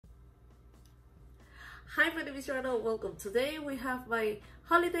Hi, my name is Joanna. Welcome. Today we have my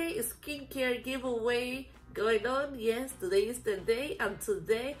holiday skincare giveaway going on. Yes, today is the day, and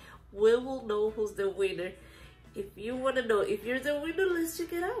today we will know who's the winner. If you want to know if you're the winner, let's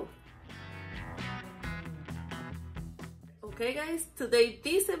check it out. Okay guys, today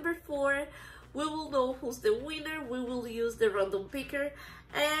December 4, we will know who's the winner. We will use the random picker,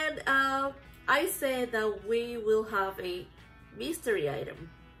 and I said that we will have a mystery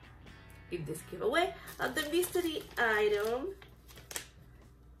item in this giveaway, and the mystery item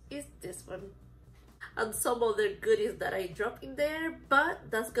is this one and some other goodies that I dropped in there, but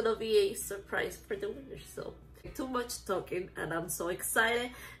that's gonna be a surprise for the winner. So too much talking, and I'm so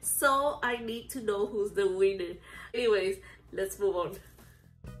excited, so I need to know who's the winner. Anyways, let's move on.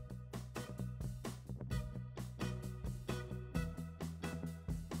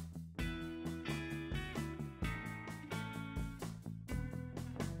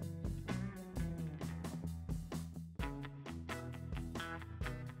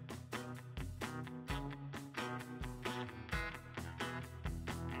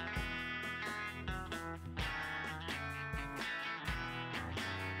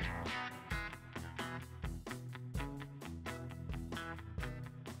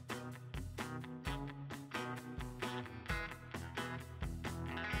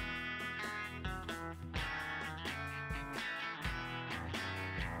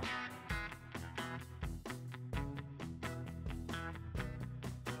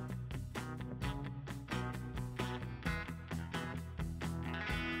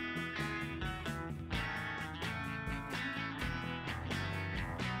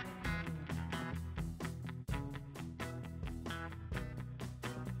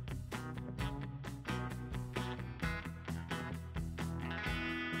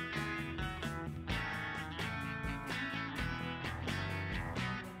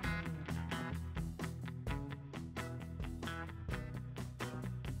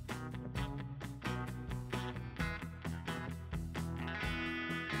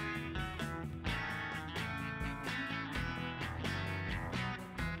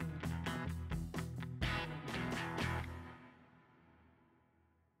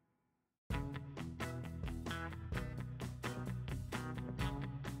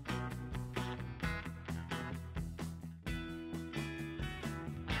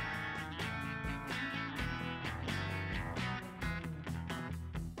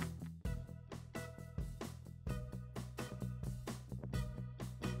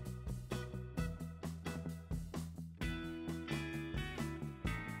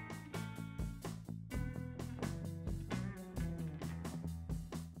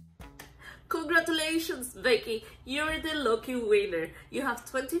 Congratulations, Becky! You're the lucky winner. You have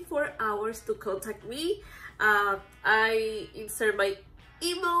 24 hours to contact me. I insert my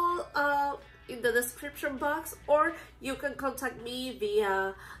email in the description box, or you can contact me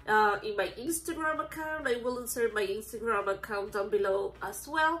via in my Instagram account. I will insert my Instagram account down below as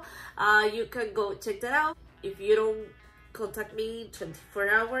well. You can go check that out. If you don't contact me in 24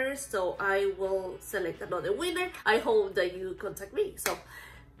 hours, so I will select another winner. I hope that you contact me. So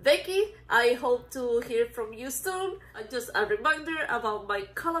Becky, I hope to hear from you soon. And just a reminder about my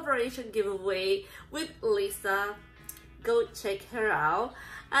collaboration giveaway with Lisa. Go check her out.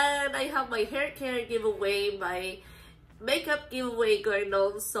 And I have my hair care giveaway, my makeup giveaway going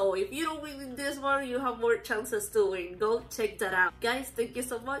on. So if you don't win in this one, you have more chances to win. Go check that out. Guys, thank you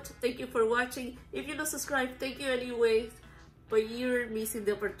so much. Thank you for watching. If you're not subscribed, thank you anyways. But you're missing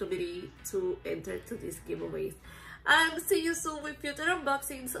the opportunity to enter to these giveaways. And see you soon with future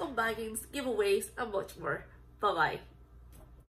unboxings, unbaggings, giveaways, and much more. Bye bye.